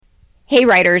Hey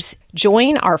writers,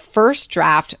 join our First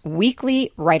Draft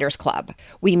weekly writers club.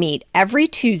 We meet every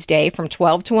Tuesday from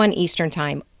 12 to 1 Eastern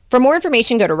Time. For more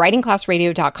information, go to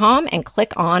writingclassradio.com and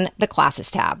click on the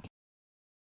Classes tab.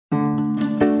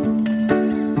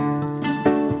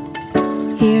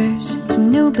 Here's to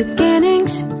new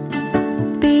beginnings.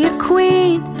 Be a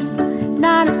queen,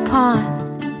 not a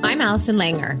pawn. I'm Allison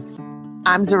Langer.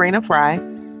 I'm Zarina Fry.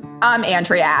 I'm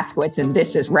Andrea Askowitz, and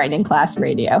this is Writing Class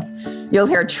Radio. You'll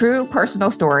hear true personal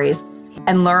stories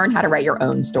and learn how to write your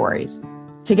own stories.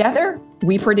 Together,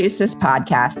 we produce this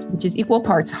podcast, which is equal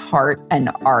parts heart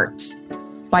and art.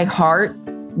 By heart,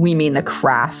 we mean the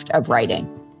craft of writing.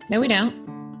 No, we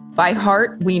don't. By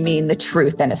heart, we mean the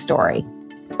truth in a story.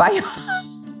 By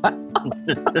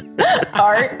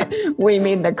heart, we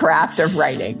mean the craft of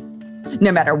writing.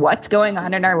 No matter what's going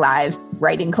on in our lives,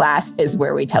 writing class is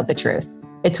where we tell the truth.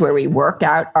 It's where we work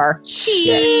out our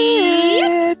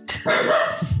shit.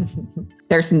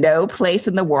 There's no place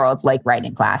in the world like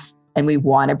writing class, and we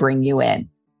want to bring you in.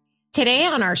 Today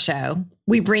on our show,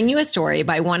 we bring you a story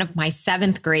by one of my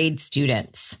 7th grade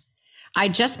students. I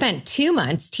just spent 2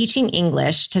 months teaching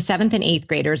English to 7th and 8th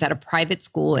graders at a private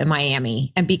school in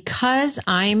Miami. And because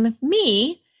I'm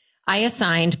me, I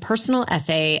assigned personal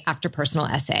essay after personal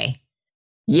essay.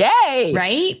 Yay!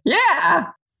 Right?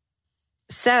 Yeah.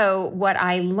 So what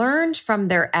I learned from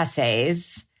their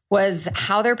essays was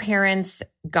how their parents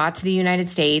got to the United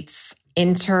States,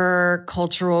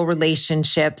 intercultural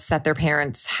relationships that their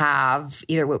parents have,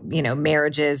 either,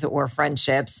 marriages or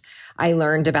friendships. I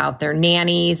learned about their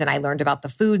nannies and I learned about the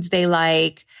foods they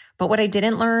like. But what I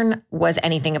didn't learn was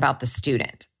anything about the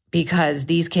student, because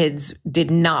these kids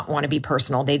did not want to be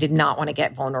personal. They did not want to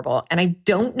get vulnerable. And I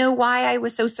don't know why I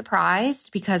was so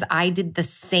surprised, because I did the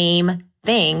same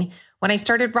thing when I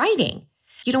started writing.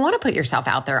 You don't want to put yourself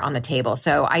out there on the table.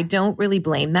 So I don't really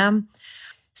blame them.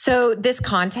 So this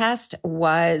contest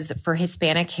was for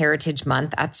Hispanic Heritage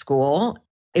Month at school.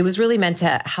 It was really meant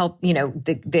to help,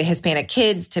 the Hispanic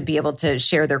kids to be able to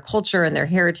share their culture and their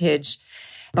heritage.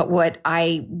 But what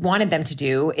I wanted them to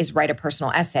do is write a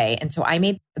personal essay. And so I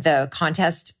made the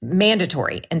contest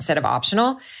mandatory instead of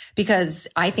optional, because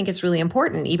I think it's really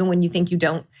important. Even when you think you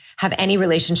don't have any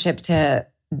relationship to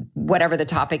whatever the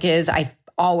topic is, I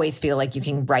always feel like you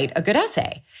can write a good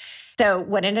essay. So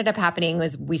what ended up happening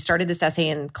was we started this essay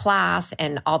in class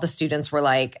and all the students were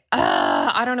like,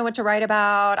 I don't know what to write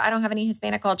about. I don't have any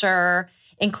Hispanic culture,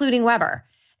 including Weber.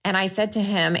 And I said to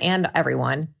him and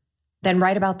everyone, then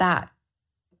write about that.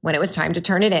 When it was time to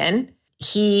turn it in,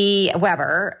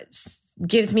 Weber,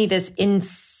 gives me this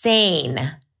insane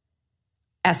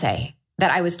essay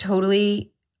that I was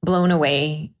totally blown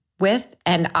away with.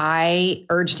 And I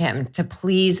urged him to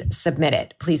please submit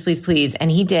it. Please, please, please. And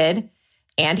he did.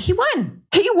 And he won.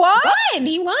 He won?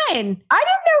 He won. I didn't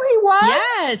know he won.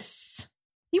 Yes.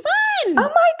 He won.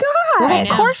 Oh my God. Well, of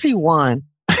course he won.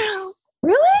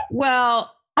 Really?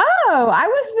 Well, I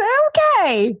was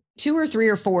okay. 2 or 3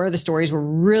 or 4 of the stories were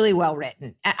really well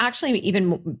written. Actually,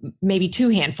 even maybe 2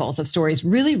 handfuls of stories,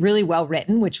 really, really well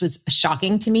written, which was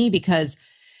shocking to me because,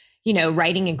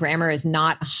 writing and grammar is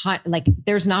not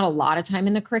there's not a lot of time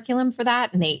in the curriculum for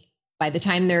that. And by the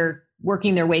time they're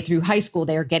working their way through high school,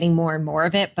 they're getting more and more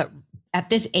of it. But at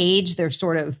this age, they're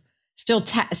sort of still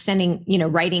sending,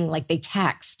 writing like they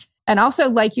text. And also,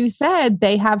 like you said,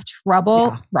 they have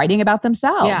trouble writing about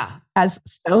themselves, as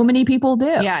so many people do.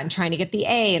 Yeah, and trying to get the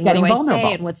A and getting what do vulnerable. I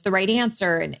say and what's the right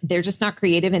answer? And they're just not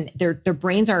creative, and their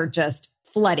brains are just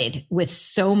flooded with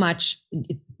so much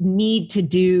need to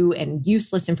do and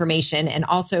useless information, and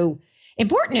also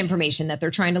important information that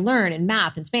they're trying to learn in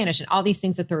math and Spanish and all these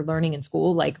things that they're learning in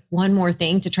school. Like one more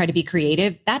thing to try to be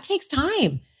creative, that takes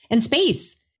time and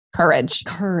space. Courage.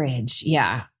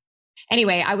 Yeah.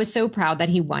 Anyway, I was so proud that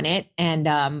he won it. And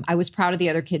I was proud of the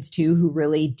other kids too, who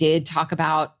really did talk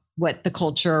about what the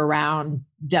culture around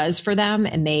does for them.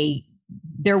 And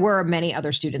there were many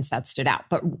other students that stood out,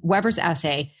 but Weber's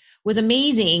essay was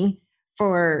amazing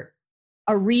for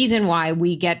a reason why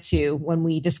we get to, when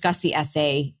we discuss the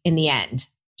essay in the end,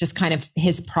 just kind of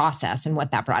his process and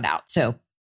what that brought out. So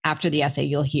after the essay,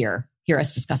 you'll hear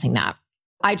us discussing that.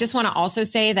 I just want to also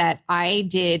say that I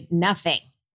did nothing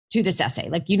to this essay.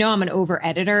 I'm an over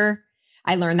editor.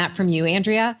 I learned that from you,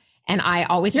 Andrea. And I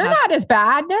always You're not as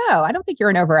bad. No, I don't think you're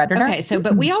an over editor. Okay.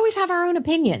 But we always have our own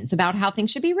opinions about how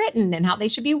things should be written and how they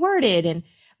should be worded and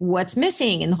what's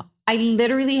missing. And I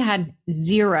literally had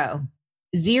zero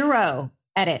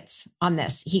edits on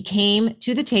this. He came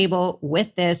to the table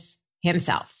with this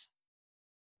himself.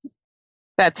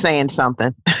 That's saying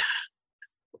something.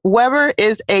 Weber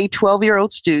is a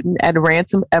 12-year-old student at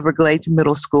Ransom Everglades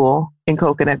Middle School in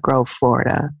Coconut Grove,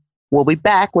 Florida. We'll be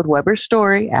back with Weber's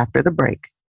story after the break.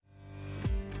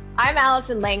 I'm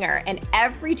Allison Langer, and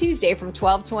every Tuesday from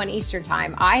 12 to 1 Eastern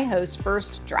Time, I host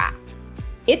First Draft.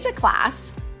 It's a class,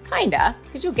 kinda,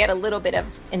 because you'll get a little bit of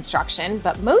instruction,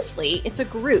 but mostly it's a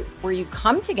group where you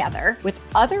come together with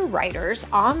other writers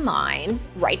online,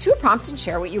 write to a prompt and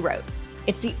share what you wrote.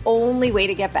 It's the only way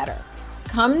to get better.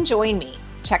 Come join me.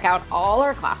 Check out all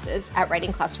our classes at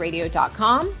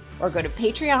writingclassradio.com or go to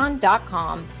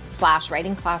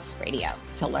patreon.com/writingclassradio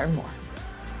to learn more.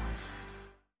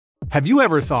 Have you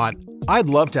ever thought, I'd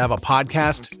love to have a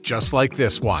podcast just like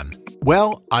this one?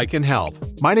 Well, I can help.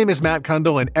 My name is Matt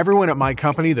Kundle, and everyone at my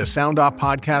company, the Sound Off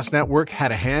Podcast Network,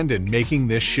 had a hand in making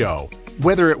this show.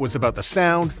 Whether it was about the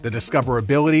sound, the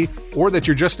discoverability, or that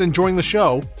you're just enjoying the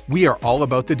show, we are all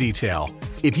about the detail.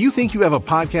 If you think you have a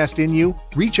podcast in you,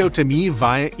 reach out to me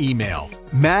via email,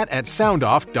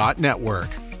 matt@soundoff.network,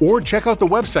 or check out the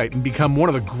website and become one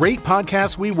of the great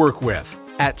podcasts we work with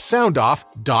at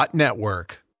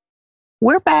soundoff.network.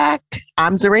 We're back.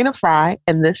 I'm Zarina Fry,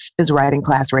 and this is Writing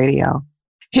Class Radio.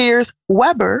 Here's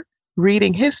Weber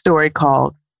reading his story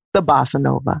called The Bossa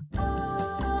Nova.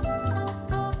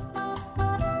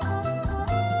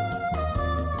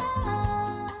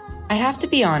 I have to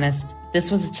be honest, this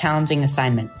was a challenging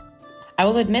assignment. I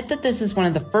will admit that this is one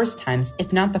of the first times,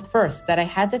 if not the first, that I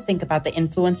had to think about the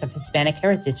influence of Hispanic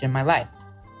heritage in my life.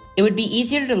 It would be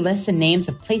easier to list the names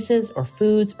of places or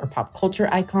foods or pop culture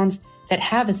icons that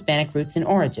have Hispanic roots in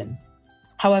origin.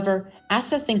 However, asked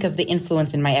to think of the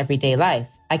influence in my everyday life,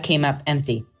 I came up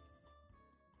empty.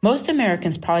 Most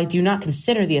Americans probably do not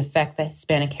consider the effect that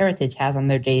Hispanic heritage has on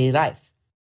their daily life.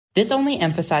 This only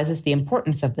emphasizes the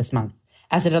importance of this month,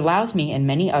 as it allows me and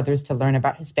many others to learn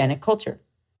about Hispanic culture.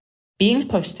 Being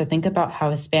pushed to think about how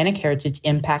Hispanic heritage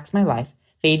impacts my life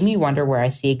made me wonder where I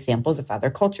see examples of other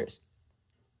cultures.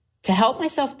 To help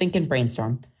myself think and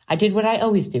brainstorm, I did what I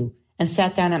always do and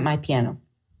sat down at my piano.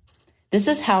 This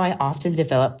is how I often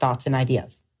develop thoughts and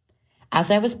ideas. As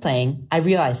I was playing, I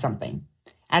realized something.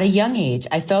 At a young age,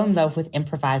 I fell in love with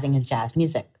improvising and jazz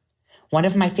music. One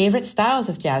of my favorite styles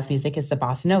of jazz music is the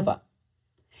bossa nova.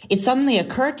 It suddenly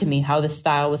occurred to me how this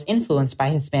style was influenced by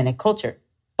Hispanic culture.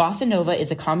 Bossa nova is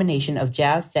a combination of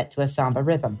jazz set to a samba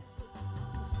rhythm.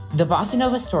 The bossa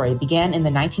nova story began in the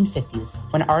 1950s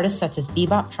when artists such as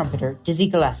bebop trumpeter Dizzy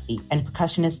Gillespie and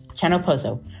percussionist Chano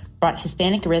Pozo brought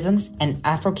Hispanic rhythms and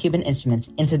Afro-Cuban instruments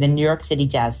into the New York City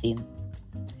jazz scene.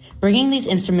 Bringing these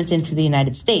instruments into the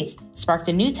United States sparked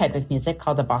a new type of music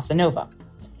called the bossa nova.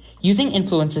 Using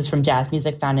influences from jazz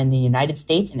music found in the United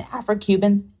States and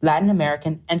Afro-Cuban, Latin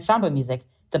American, and samba music,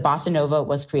 the bossa nova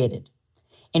was created.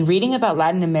 In reading about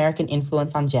Latin American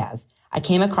influence on jazz, I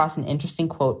came across an interesting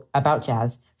quote about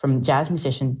jazz from jazz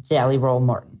musician Jelly Roll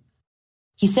Morton.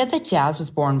 He said that jazz was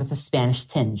born with a Spanish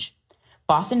tinge.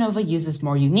 Bossa nova uses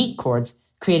more unique chords,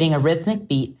 creating a rhythmic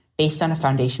beat based on a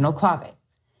foundational clave.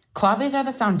 Claves are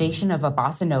the foundation of a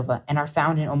bossa nova and are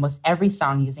found in almost every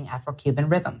song using Afro-Cuban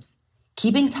rhythms.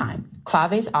 Keeping time,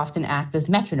 claves often act as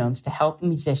metronomes to help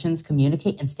musicians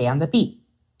communicate and stay on the beat.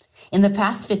 In the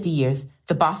past 50 years,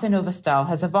 the bossa nova style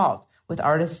has evolved with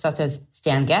artists such as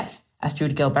Stan Getz,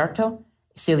 Astrud Gilberto,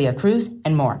 Celia Cruz,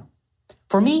 and more.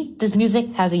 For me, this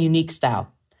music has a unique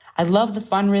style. I love the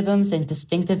fun rhythms and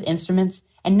distinctive instruments,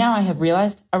 and now I have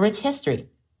realized a rich history.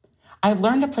 I've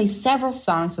learned to play several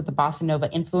songs with the bossa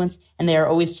nova influence, and they are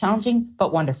always challenging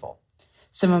but wonderful.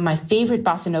 Some of my favorite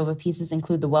bossa nova pieces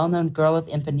include the well-known Girl of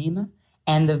Ipanema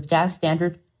and the jazz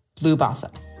standard Blue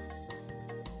Bossa.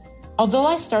 Although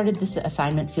I started this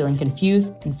assignment feeling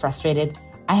confused and frustrated,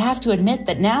 I have to admit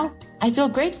that now I feel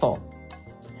grateful.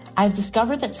 I've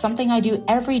discovered that something I do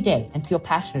every day and feel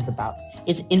passionate about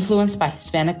is influenced by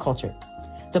Hispanic culture.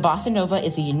 The bossa nova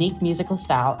is a unique musical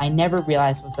style I never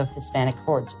realized was of Hispanic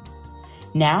origin.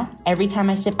 Now, every time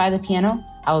I sit by the piano,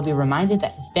 I will be reminded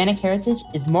that Hispanic heritage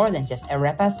is more than just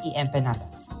arepas y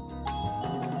empanadas.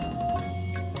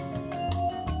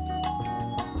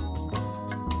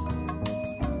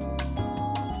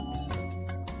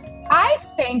 I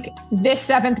think this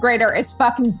seventh grader is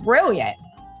fucking brilliant.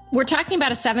 We're talking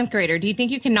about a seventh grader. Do you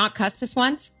think you can not cuss this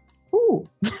once? Ooh.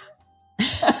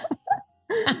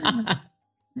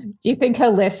 Do you think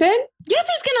he'll listen? Yes,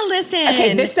 he's going to listen.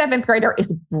 Okay, this seventh grader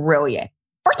is brilliant.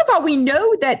 First of all, we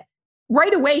know that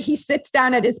right away he sits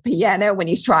down at his piano when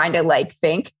he's trying to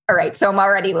think. All right, so I'm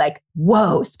already like,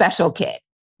 whoa, special kid.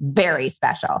 Very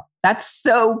special. That's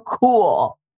so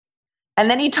cool.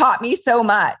 And then he taught me so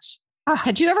much.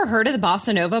 Had you ever heard of the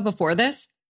bossa nova before this?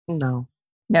 No.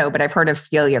 No, but I've heard of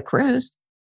Celia Cruz.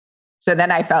 So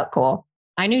then I felt cool.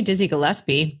 I knew Dizzy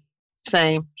Gillespie.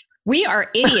 Same. We are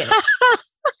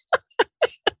idiots.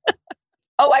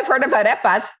 Oh, I've heard of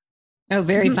arepas. Oh,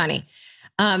 very funny.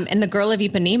 And the girl of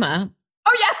Ipanema.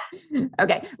 Oh, yeah.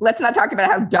 Okay. Let's not talk about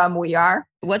how dumb we are.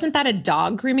 Wasn't that a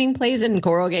dog grooming place in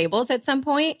Coral Gables at some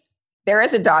point? There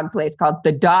is a dog place called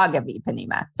the Dog of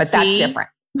Ipanema, but that's different.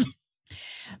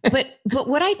 But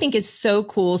what I think is so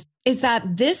cool is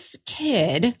that this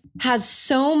kid has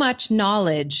so much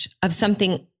knowledge of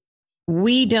something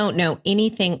we don't know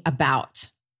anything about.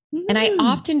 And I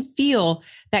often feel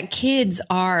that kids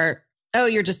are, oh,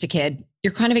 you're just a kid.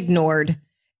 You're kind of ignored.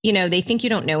 You know, they think you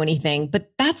don't know anything,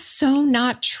 but that's so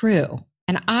not true.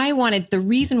 And the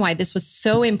reason why this was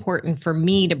so important for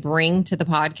me to bring to the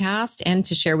podcast and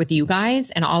to share with you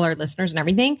guys and all our listeners and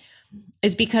everything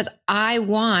is because I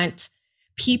want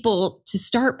people to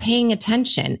start paying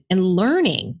attention and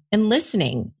learning and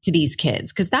listening to these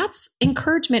kids, because that's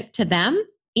encouragement to them.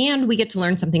 And we get to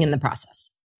learn something in the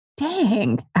process.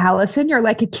 Dang, Allison, you're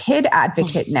like a kid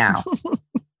advocate now.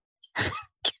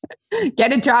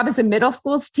 Get a job as a middle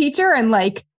school teacher and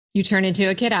you turn into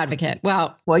a kid advocate.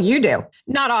 Well, you do.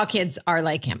 Not all kids are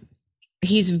like him.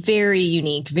 He's very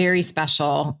unique, very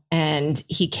special, and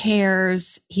he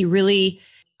cares.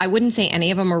 I wouldn't say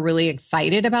any of them are really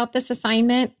excited about this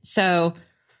assignment. So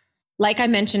like I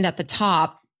mentioned at the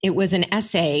top, it was an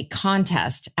essay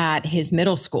contest at his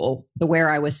middle school, where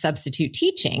I was substitute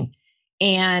teaching.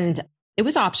 And it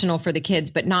was optional for the kids,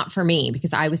 but not for me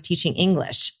because I was teaching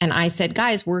English. And I said,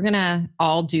 guys, we're going to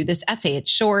all do this essay. It's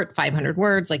short, 500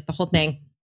 words, like the whole thing.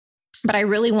 But I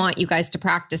really want you guys to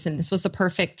practice. And this was the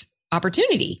perfect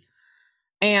opportunity.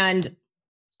 And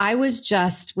I was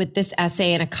just, with this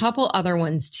essay and a couple other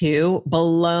ones too,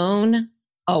 blown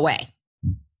away.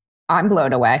 I'm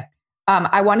blown away.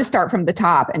 I want to start from the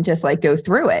top and just go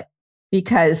through it,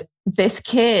 because this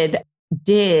kid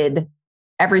did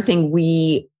everything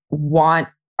we want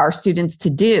our students to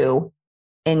do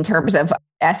in terms of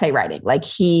essay writing.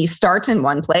 He starts in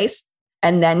one place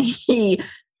and then he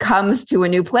comes to a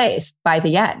new place by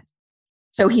the end.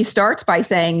 So he starts by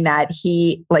saying that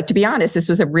to be honest, this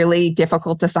was a really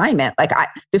difficult assignment.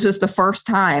 This was the first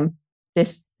time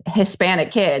this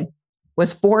Hispanic kid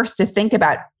was forced to think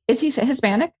about, is he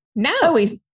Hispanic? No. Oh,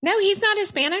 he's not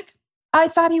Hispanic. I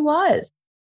thought he was.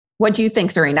 What do you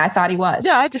think, Serena? I thought he was.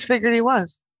 Yeah, I just figured he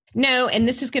was. No, and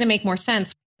this is going to make more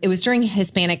sense. It was during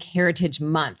Hispanic Heritage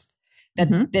Month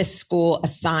that this school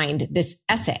assigned this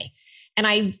essay. And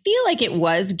I feel like it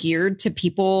was geared to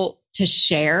people to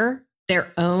share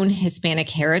their own Hispanic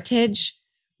heritage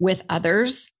with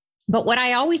others. But what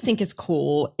I always think is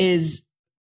cool is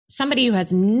somebody who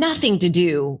has nothing to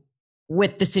do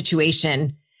with the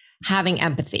situation having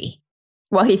empathy.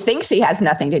 Well, he thinks he has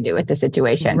nothing to do with the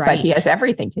situation, right, but he has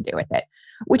everything to do with it,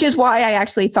 which is why I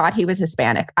actually thought he was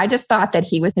Hispanic. I just thought that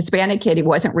he was a Hispanic kid. He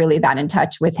wasn't really that in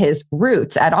touch with his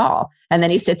roots at all. And then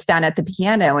he sits down at the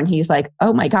piano and he's like,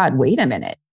 oh my God, wait a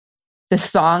minute. The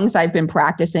songs I've been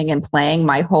practicing and playing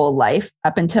my whole life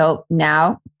up until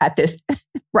now at this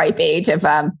ripe age of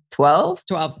 12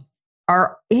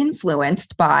 are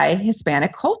influenced by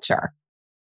Hispanic culture.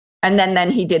 And then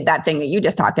he did that thing that you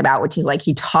just talked about, which is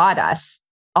he taught us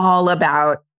all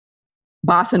about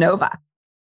bossa nova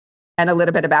and a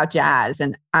little bit about jazz.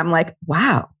 And I'm like,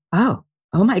 wow, oh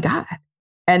my God.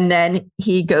 And then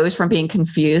he goes from being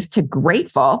confused to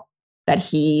grateful that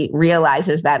he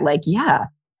realizes that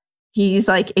he's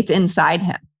it's inside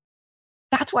him.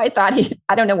 That's why I thought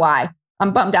I don't know why.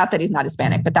 I'm bummed out that he's not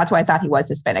Hispanic, but that's why I thought he was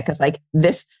Hispanic, because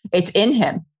it's in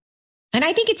him. And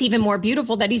I think it's even more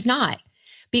beautiful that he's not.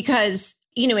 Because,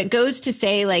 it goes to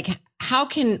say, how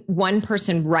can one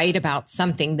person write about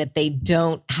something that they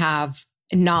don't have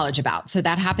knowledge about? So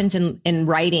that happens in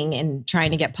writing and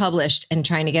trying to get published and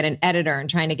trying to get an editor and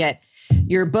trying to get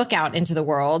your book out into the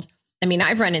world. I mean,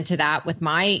 I've run into that with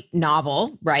my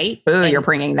novel, right? Ooh, you're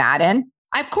bringing that in?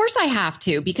 Of course I have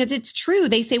to, because it's true.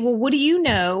 They say, well, what do you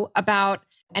know about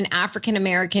an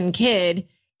African-American kid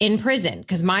in prison?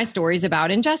 Because my story is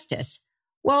about injustice.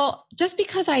 Well, just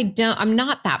because I'm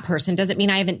not that person doesn't mean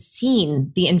I haven't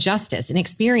seen the injustice and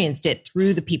experienced it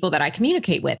through the people that I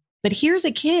communicate with. But here's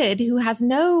a kid who has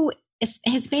no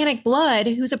Hispanic blood,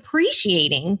 who's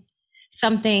appreciating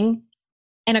something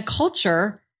and a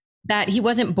culture that he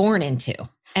wasn't born into.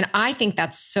 And I think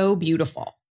that's so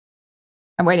beautiful.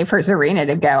 I'm waiting for Serena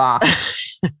to go off.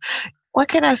 What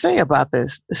can I say about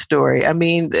this story? I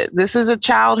mean, this is a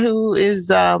child who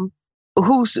is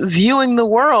who's viewing the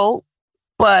world,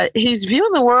 but he's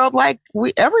viewing the world like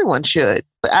everyone should.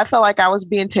 I felt like I was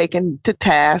being taken to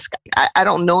task. I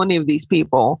don't know any of these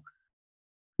people.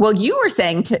 Well, you were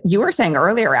saying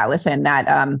earlier, Allison, that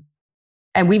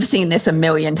And we've seen this a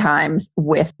million times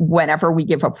with whenever we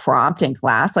give a prompt in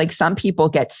class, like some people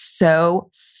get so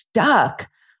stuck.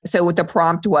 So what the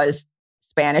prompt was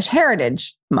Spanish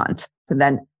Heritage Month. And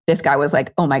then this guy was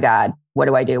like, oh my God, what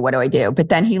do I do? What do I do? But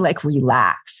then he like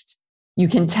relaxed. You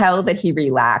can tell that he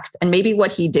relaxed. And maybe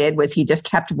what he did was he just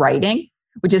kept writing,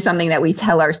 which is something that we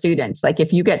tell our students. Like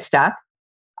if you get stuck,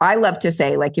 I love to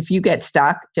say, like, if you get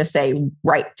stuck, just say,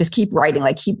 write, just keep writing,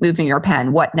 like keep moving your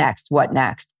pen. What next? What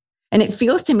next? And it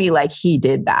feels to me like he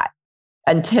did that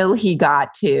until he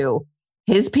got to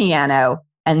his piano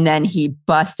and then he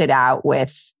busted out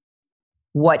with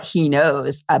what he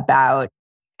knows about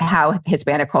how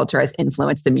Hispanic culture has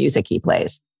influenced the music he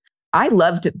plays. I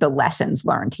loved the lessons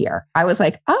learned here. I was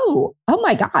like, oh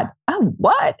my God. Oh,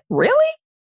 what? Really?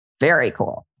 Very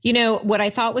cool. You know, what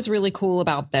I thought was really cool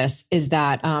about this is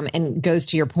that, and goes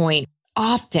to your point,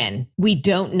 often we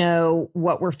don't know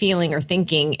what we're feeling or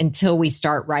thinking until we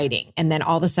start writing. And then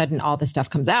all of a sudden, all the stuff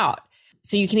comes out.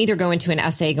 So you can either go into an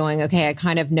essay going, okay, I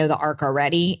kind of know the arc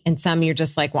already. And some you're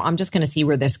just like, well, I'm just going to see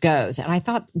where this goes. And I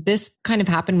thought this kind of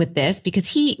happened with this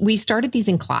because we started these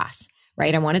in class,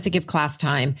 right? I wanted to give class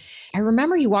time. I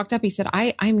remember he walked up, he said,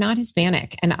 I'm not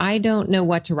Hispanic and I don't know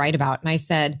what to write about. And I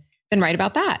said, then write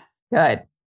about that. Good.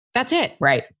 That's it.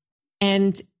 Right.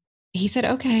 And he said,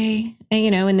 okay,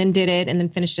 and then did it and then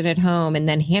finished it at home and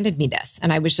then handed me this.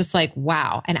 And I was just like,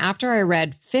 wow. And after I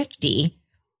read 50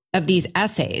 of these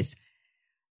essays,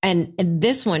 and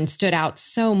this one stood out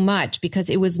so much because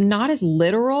it was not as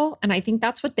literal. And I think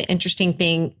that's what the interesting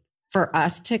thing for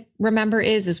us to remember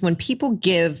is when people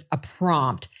give a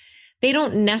prompt, they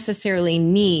don't necessarily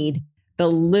need the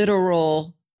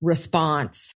literal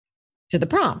response to the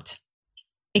prompt.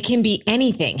 It can be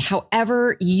anything.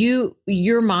 However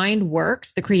your mind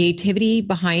works, the creativity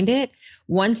behind it,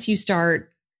 once you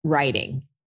start writing.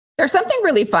 There's something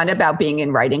really fun about being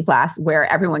in writing class where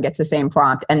everyone gets the same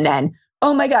prompt and then,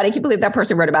 oh my God, I can't believe that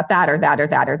person wrote about that or that or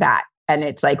that or that. And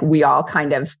it's like we all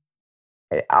kind of,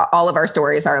 all of our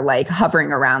stories are like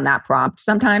hovering around that prompt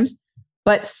sometimes.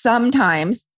 But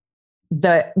sometimes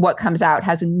what comes out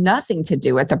has nothing to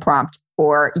do with the prompt,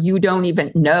 or you don't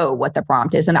even know what the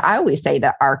prompt is. And I always say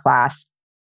to our class,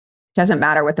 it doesn't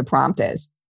matter what the prompt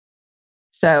is.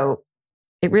 So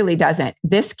it really doesn't.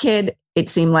 This kid, it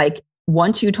seemed like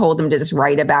once you told him to just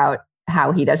write about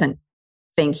how he doesn't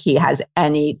think he has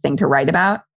anything to write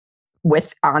about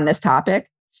on this topic,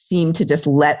 seemed to just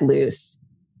let loose.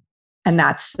 And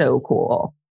that's so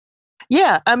cool.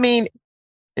 Yeah. I mean,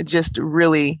 it just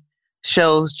really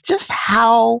shows just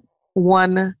how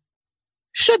one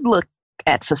should look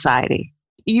at society.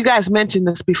 You guys mentioned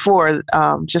this before,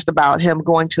 just about him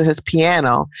going to his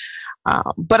piano.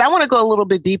 But I want to go a little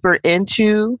bit deeper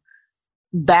into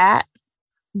that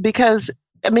because,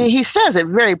 I mean, he says it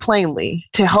very plainly,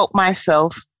 to help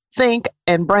myself think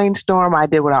and brainstorm. I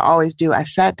did what I always do. I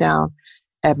sat down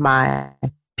at my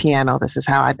piano. This is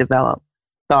how I develop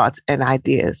thoughts and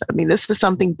ideas. I mean, this is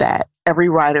something that every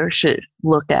writer should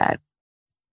look at.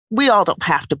 We all don't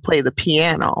have to play the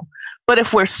piano, but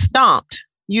if we're stumped,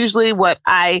 usually what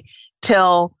I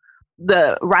tell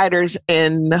the writers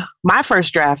in my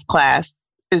first draft class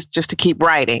is just to keep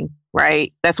writing,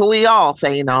 right? That's what we all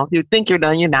say, if you think you're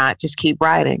done, you're not, just keep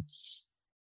writing.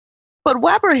 But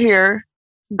Weber here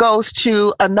goes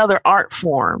to another art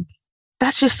form.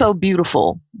 That's just so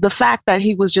beautiful. The fact that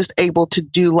he was just able to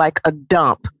do like a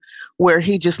dump where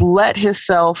he just let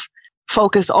himself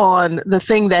focus on the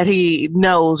thing that he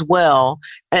knows well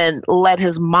and let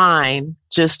his mind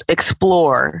just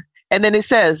explore. And then it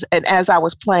says, and as I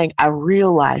was playing, I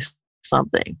realized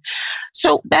something.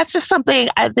 So that's just something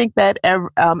I think that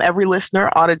every listener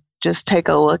ought to just take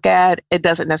a look at. It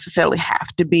doesn't necessarily have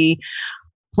to be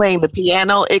playing the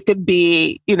piano. It could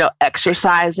be,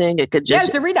 exercising. It could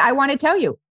just... Yeah, Zarita, I want to tell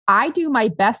you, I do my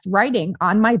best writing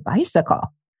on my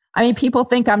bicycle. I mean, people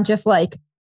think I'm just like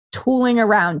tooling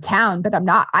around town, but I'm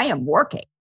not. I am working.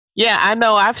 Yeah, I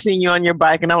know. I've seen you on your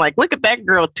bike and I'm like, look at that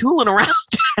girl tooling around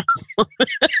town.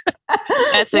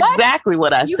 That's exactly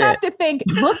what I said. You have to think,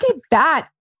 look at that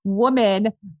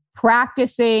woman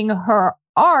practicing her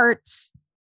art,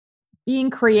 being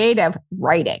creative,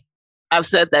 writing. I've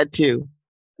said that too.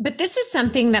 But this is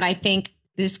something that I think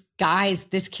this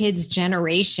kid's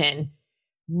generation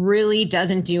really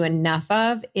doesn't do enough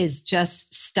of, is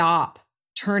just stop,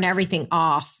 turn everything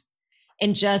off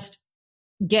and just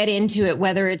get into it,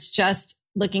 whether it's just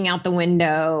looking out the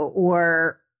window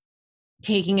or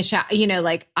taking a shower.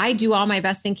 Like I do all my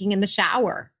best thinking in the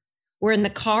shower or in the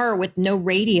car with no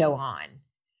radio on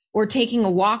or taking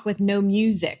a walk with no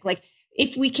music. Like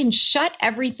if we can shut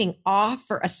everything off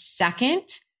for a second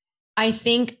I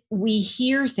think we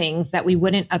hear things that we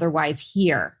wouldn't otherwise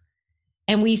hear.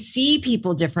 And we see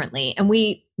people differently and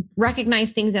we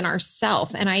recognize things in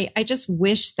ourselves. And I just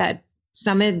wish that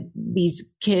some of these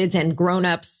kids and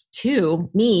grownups too,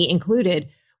 me included,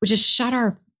 would just shut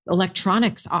our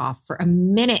electronics off for a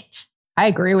minute. I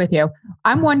agree with you.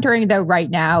 I'm wondering though right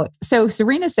now, so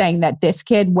Serena's saying that this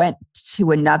kid went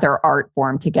to another art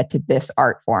form to get to this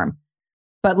art form.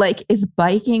 But like, is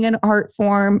biking an art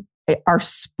form? Are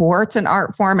sports an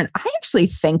art form? And I actually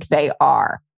think they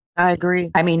are. I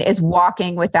agree. I mean, is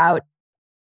walking without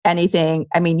anything?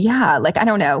 I mean, yeah, like, I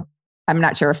don't know. I'm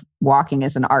not sure if walking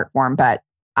is an art form, but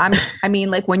I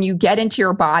mean, like when you get into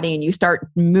your body and you start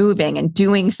moving and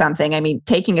doing something, I mean,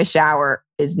 taking a shower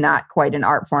is not quite an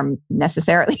art form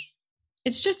necessarily.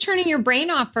 It's just turning your brain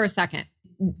off for a second,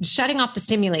 shutting off the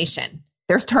stimulation.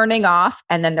 There's turning off,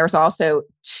 and then there's also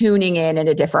tuning in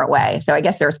a different way. So I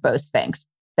guess there's both things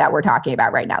that we're talking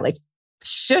about right now. Like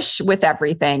shush with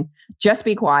everything, just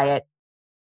be quiet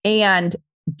and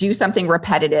do something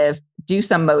repetitive, do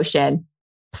some motion,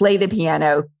 play the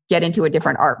piano, get into a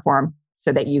different art form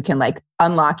so that you can like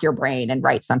unlock your brain and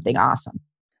write something awesome.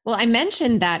 Well, I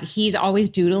mentioned that he's always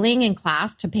doodling in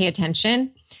class to pay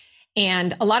attention.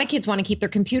 And a lot of kids want to keep their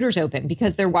computers open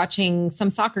because they're watching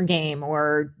some soccer game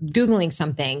or Googling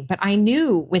something. But I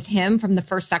knew with him from the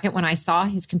first second when I saw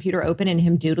his computer open and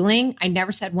him doodling, I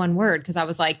never said one word because I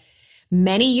was like,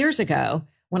 many years ago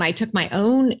when I took my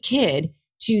own kid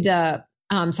to the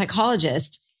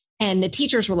psychologist and the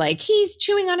teachers were like, he's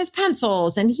chewing on his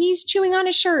pencils and he's chewing on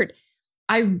his shirt.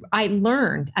 I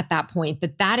learned at that point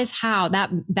that is how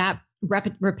that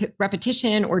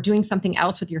repetition or doing something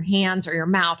else with your hands or your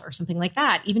mouth or something like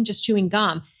that, even just chewing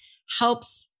gum,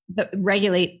 helps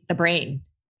regulate the brain.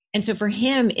 And so for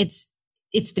him, it's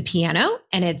the piano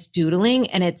and it's doodling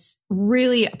and it's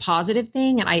really a positive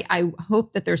thing. And I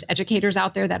hope that there's educators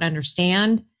out there that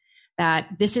understand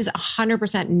that this is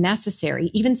 100%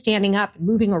 necessary. Even standing up and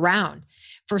moving around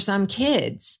for some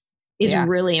kids is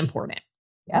really important.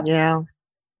 Yep. Yeah.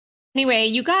 Anyway,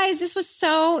 you guys, this was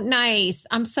so nice.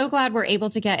 I'm so glad we're able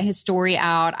to get his story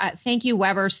out. Thank you,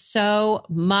 Weber, so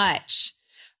much.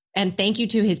 And thank you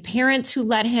to his parents who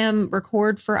let him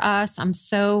record for us. I'm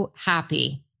so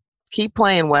happy. Keep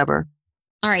playing, Weber.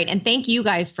 All right. And thank you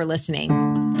guys for listening.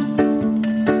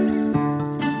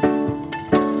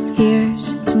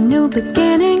 Here's to new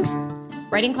beginnings.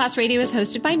 Writing Class Radio is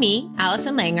hosted by me,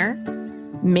 Allison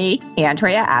Langer. Me,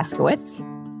 Andrea Askowitz.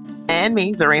 And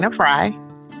me, Zarina Fry.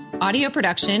 Audio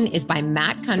production is by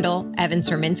Matt Kundle, Evan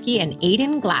Serminski, and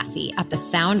Aiden Glassy at the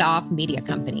Sound Off Media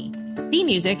Company. Theme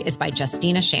music is by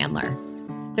Justina Chandler.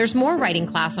 There's more Writing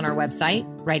Class on our website,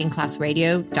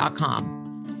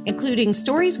 writingclassradio.com, including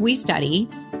stories we study,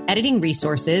 editing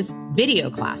resources, video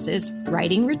classes,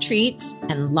 writing retreats,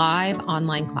 and live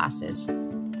online classes.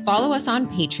 Follow us on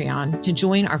Patreon to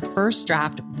join our First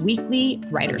Draft weekly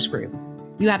writers group.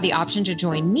 You have the option to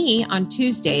join me on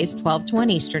Tuesdays, 12 to 1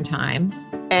 Eastern Time.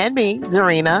 And me,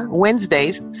 Zarina,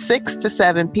 Wednesdays, 6 to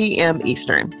 7 p.m.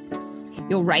 Eastern.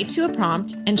 You'll write to a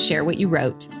prompt and share what you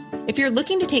wrote. If you're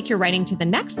looking to take your writing to the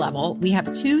next level, we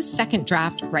have 2 second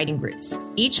draft writing groups.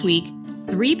 Each week,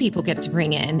 3 people get to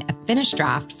bring in a finished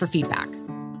draft for feedback.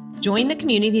 Join the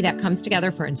community that comes together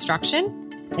for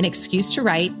instruction, an excuse to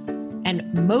write,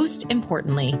 and most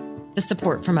importantly, the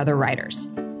support from other writers.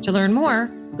 To learn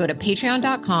more, go to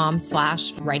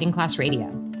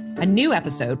patreon.com/writingclassradio. A new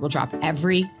episode will drop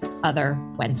every other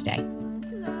Wednesday.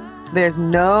 There's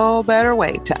no better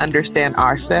way to understand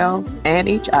ourselves and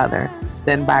each other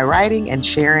than by writing and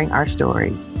sharing our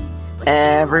stories.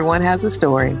 Everyone has a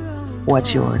story.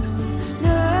 What's yours?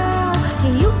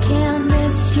 You can't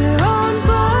miss your own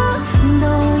boat.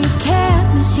 No, you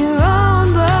can't miss your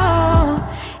own boat.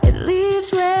 It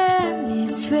leaves when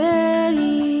it's ready.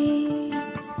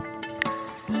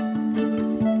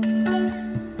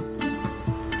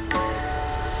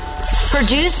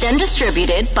 Produced and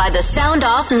distributed by the Sound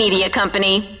Off Media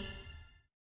Company.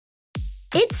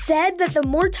 It's said that the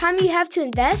more time you have to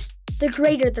invest, the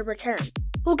greater the return.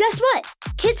 Well, guess what?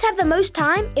 Kids have the most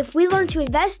time if we learn to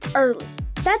invest early.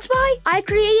 That's why I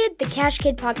created the Cash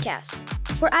Kid podcast,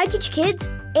 where I teach kids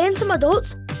and some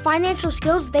adults financial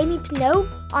skills they need to know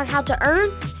on how to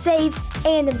earn, save,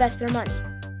 and invest their money.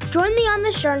 Join me on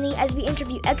this journey as we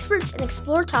interview experts and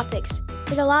explore topics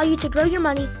that allow you to grow your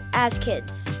money as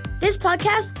kids. This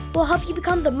podcast will help you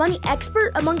become the money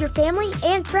expert among your family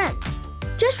and friends.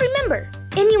 Just remember,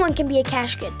 anyone can be a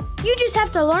cash kid. You just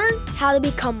have to learn how to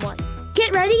become one.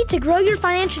 Get ready to grow your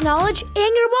financial knowledge and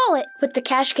your wallet with the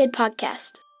Cash Kid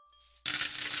podcast.